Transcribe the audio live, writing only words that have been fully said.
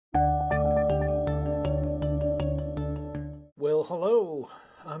Well, hello.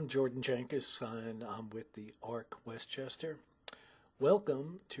 I'm Jordan Jenkins, and I'm with the ARC Westchester.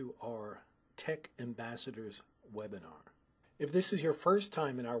 Welcome to our Tech Ambassadors webinar. If this is your first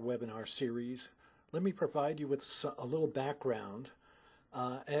time in our webinar series, let me provide you with a little background.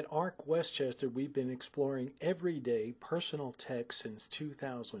 At ARC Westchester, we've been exploring everyday personal tech since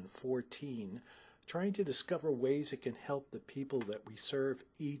 2014, trying to discover ways it can help the people that we serve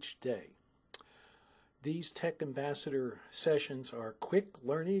each day. These Tech Ambassador sessions are quick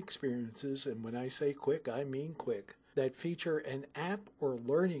learning experiences, and when I say quick, I mean quick, that feature an app or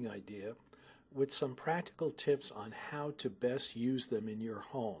learning idea with some practical tips on how to best use them in your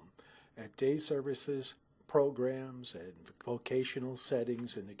home, at day services, programs, and vocational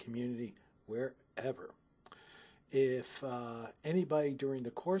settings in the community, wherever. If anybody during the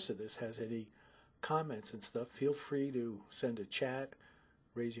course of this has any comments and stuff, feel free to send a chat,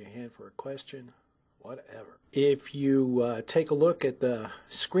 raise your hand for a question, whatever. If you take a look at the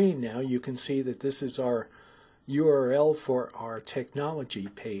screen now, you can see that this is our URL for our technology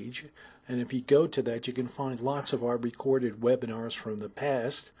page. And if you go to that, you can find lots of our recorded webinars from the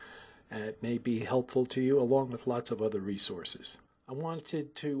past. It may be helpful to you, along with lots of other resources. I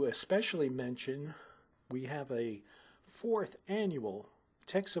wanted to especially mention we have a 4th annual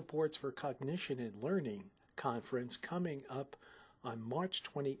Tech Supports for Cognition and Learning conference coming up on March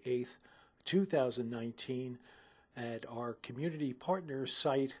 28th, 2019 at our community partner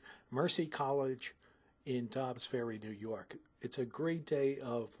site, Mercy College in Dobbs Ferry, New York. It's a great day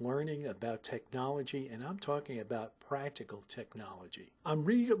of learning about technology, and I'm talking about practical technology. I'm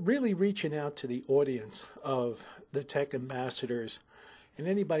really reaching out to the audience of the Tech Ambassadors and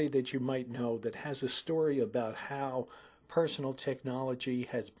anybody that you might know that has a story about how personal technology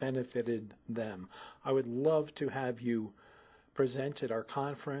has benefited them. I would love to have you present at our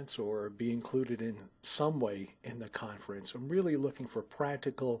conference or be included in some way in the conference. I'm really looking for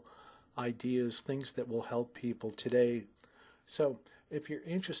practical ideas, things that will help people today. So if you're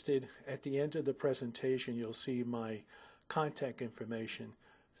interested, at the end of the presentation, you'll see my contact information.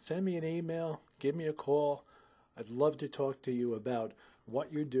 Send me an email, give me a call. I'd love to talk to you about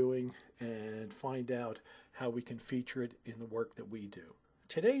what you're doing and find out how we can feature it in the work that we do.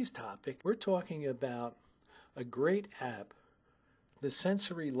 Today's topic, we're talking about a great app, the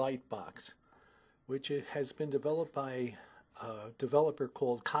Sensory Lightbox, which has been developed by a developer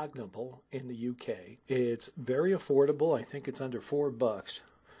called Cognable in the UK. It's very affordable. I think it's under $4,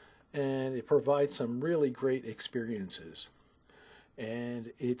 and it provides some really great experiences.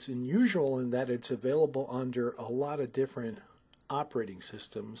 And it's unusual in that it's available under a lot of different operating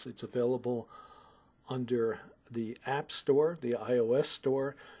systems. It's available under the App Store, the iOS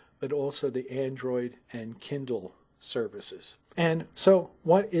Store, but also the Android and Kindle services. And so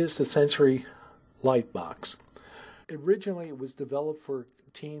what is the Sensory Lightbox? Originally it was developed for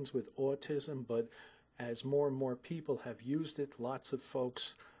teens with autism, but as more and more people have used it, lots of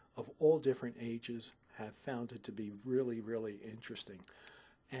folks of all different ages have found it to be really, really interesting,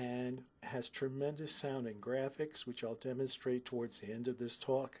 and has tremendous sound and graphics, which I'll demonstrate towards the end of this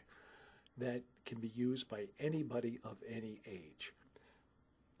talk, that can be used by anybody of any age.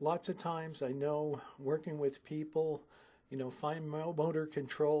 Lots of times I know working with people, fine motor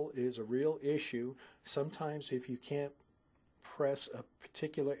control is a real issue. Sometimes if you can't press a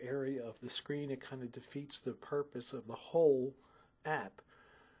particular area of the screen, it kind of defeats the purpose of the whole app.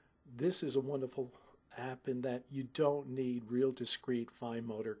 This is a wonderful app in that you don't need real discrete fine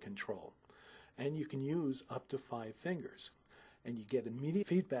motor control. And you can use up to 5 fingers. And you get immediate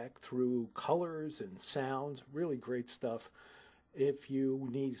feedback through colors and sounds, really great stuff. If you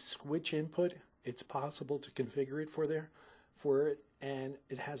need switch input, it's possible to configure it for it, and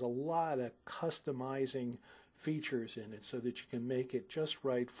it has a lot of customizing features in it so that you can make it just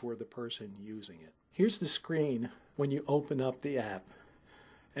right for the person using it. Here's the screen when you open up the app,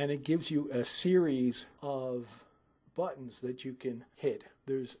 and it gives you a series of buttons that you can hit.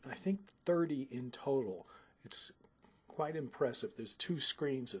 There's, I think, 30 in total. It's quite impressive. There's 2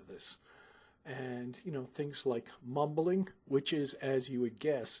 screens of this. And, things like mumbling, which is, as you would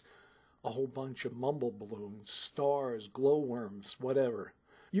guess, a whole bunch of mumble balloons, stars, glowworms, whatever.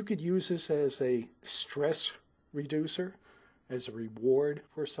 You could use this as a stress reducer, as a reward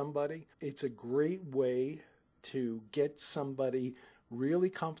for somebody. It's a great way to get somebody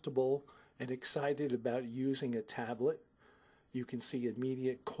really comfortable and excited about using a tablet. You can see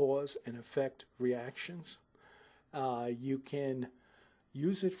immediate cause and effect reactions. You can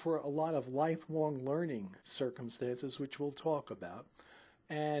use it for a lot of lifelong learning circumstances, which we'll talk about.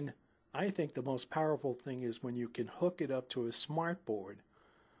 And I think the most powerful thing is when you can hook it up to a smart board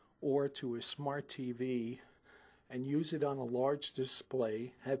or to a smart TV and use it on a large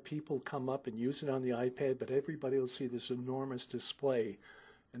display, have people come up and use it on the iPad, but everybody will see this enormous display,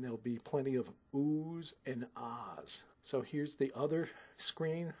 and there'll be plenty of oohs and ahs. So here's the other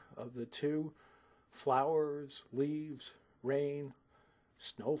screen of the two: flowers, leaves, rain,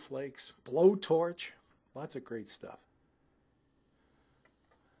 snowflakes, blowtorch, lots of great stuff.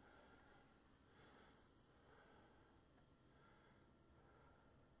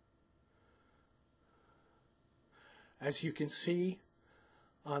 As you can see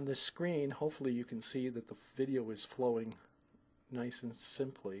on the screen, hopefully you can see that the video is flowing nice and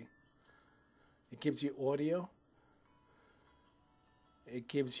simply. It gives you audio, it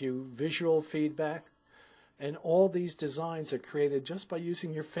gives you visual feedback, and all these designs are created just by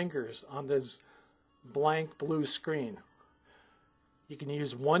using your fingers on this blank blue screen. You can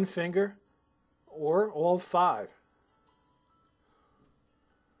use one finger or all five.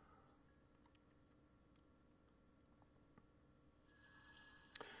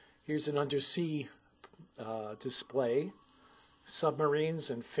 Here's an undersea display, submarines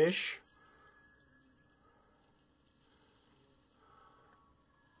and fish.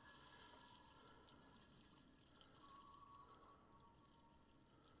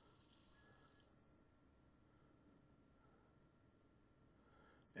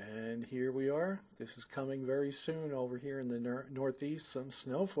 And here we are. This is coming very soon over here in the Northeast, some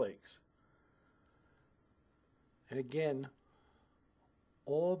snowflakes. And again,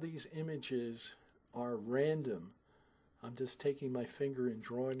 all these images are random. I'm just taking my finger and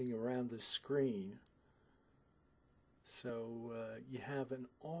drawing around the screen. So you have an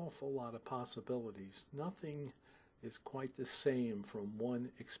awful lot of possibilities. Nothing is quite the same from one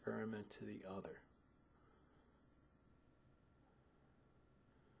experiment to the other.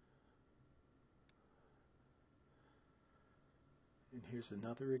 And here's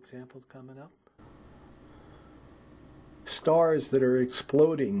another example coming up. Stars that are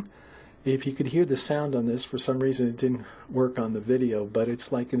exploding. If you could hear the sound on this, for some reason it didn't work on the video, but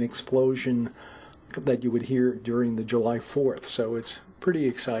it's like an explosion that you would hear during the July 4th. So it's pretty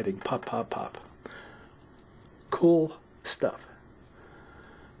exciting. Pop, pop, pop. Cool stuff.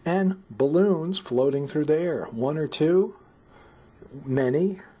 And balloons floating through the air. One or two,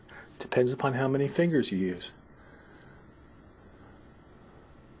 many. Depends upon how many fingers you use.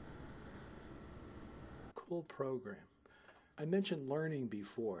 Cool program. I mentioned learning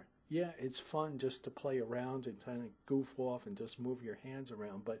before. Yeah, it's fun just to play around and kind of goof off and just move your hands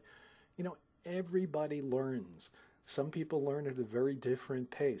around. But, you know, everybody learns. Some people learn at a very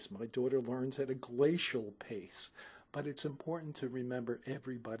different pace. My daughter learns at a glacial pace. But it's important to remember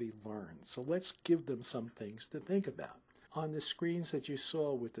everybody learns. So let's give them some things to think about. On the screens that you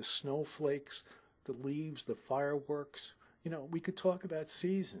saw with the snowflakes, the leaves, the fireworks, you know, we could talk about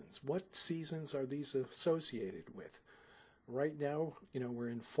seasons. What seasons are these associated with? Right now, you know, we're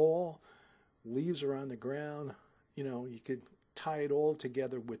in fall, leaves are on the ground. You know, you could tie it all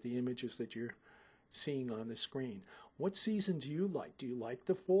together with the images that you're seeing on the screen. What season do you like? Do you like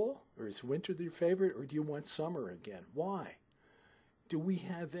the fall? Or is winter your favorite? Or do you want summer again? Why? Do we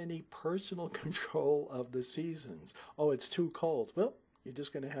have any personal control of the seasons? Oh, it's too cold. Well, you're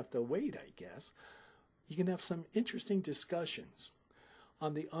just going to have to wait, I guess. You can have some interesting discussions.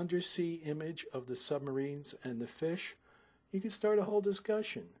 On the undersea image of the submarines and the fish, you can start a whole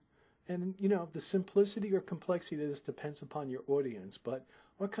discussion. And, you know, the simplicity or complexity of this depends upon your audience, but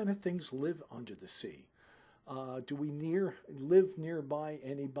what kind of things live under the sea? Do we live nearby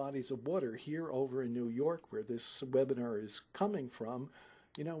any bodies of water? Here over in New York, where this webinar is coming from,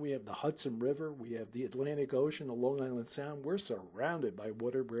 you know, we have the Hudson River, we have the Atlantic Ocean, the Long Island Sound. We're surrounded by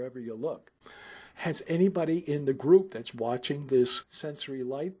water wherever you look. Has anybody in the group that's watching this Sensory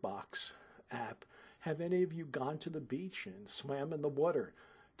Lightbox app, have any of you gone to the beach and swam in the water?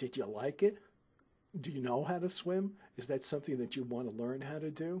 Did you like it? Do you know how to swim? Is that something that you want to learn how to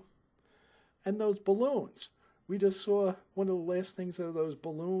do? And those balloons. We just saw one of the last things of those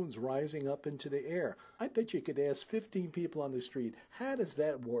balloons rising up into the air. I bet you could ask 15 people on the street, how does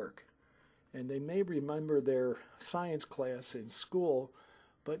that work? And they may remember their science class in school,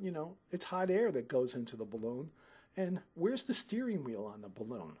 but you know, it's hot air that goes into the balloon. And where's the steering wheel on the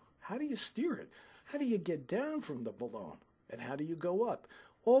balloon? How do you steer it? How do you get down from the balloon? And how do you go up?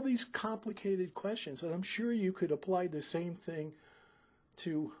 All these complicated questions, and I'm sure you could apply the same thing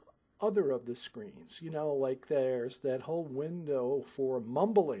to other of the screens. You know, like there's that whole window for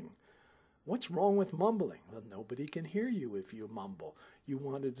mumbling. What's wrong with mumbling? Well, nobody can hear you if you mumble. You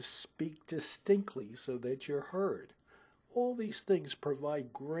wanted to speak distinctly so that you're heard. All these things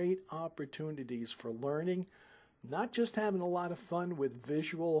provide great opportunities for learning, not just having a lot of fun with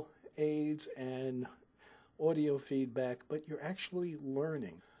visual aids and audio feedback, but you're actually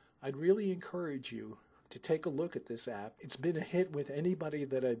learning. I'd really encourage you to take a look at this app. It's been a hit with anybody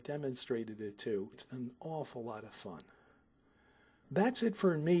that I've demonstrated it to. It's an awful lot of fun. That's it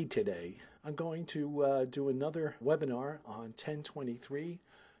for me today. I'm going to do another webinar on 1023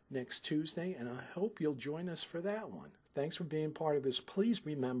 next Tuesday, and I hope you'll join us for that one. Thanks for being part of this. Please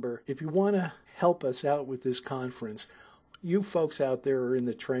remember, if you want to help us out with this conference, you folks out there are in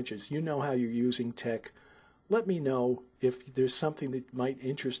the trenches. You know how you're using tech. Let me know if there's something that might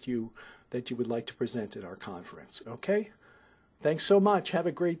interest you that you would like to present at our conference. Okay? Thanks so much. Have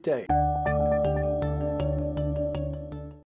a great day.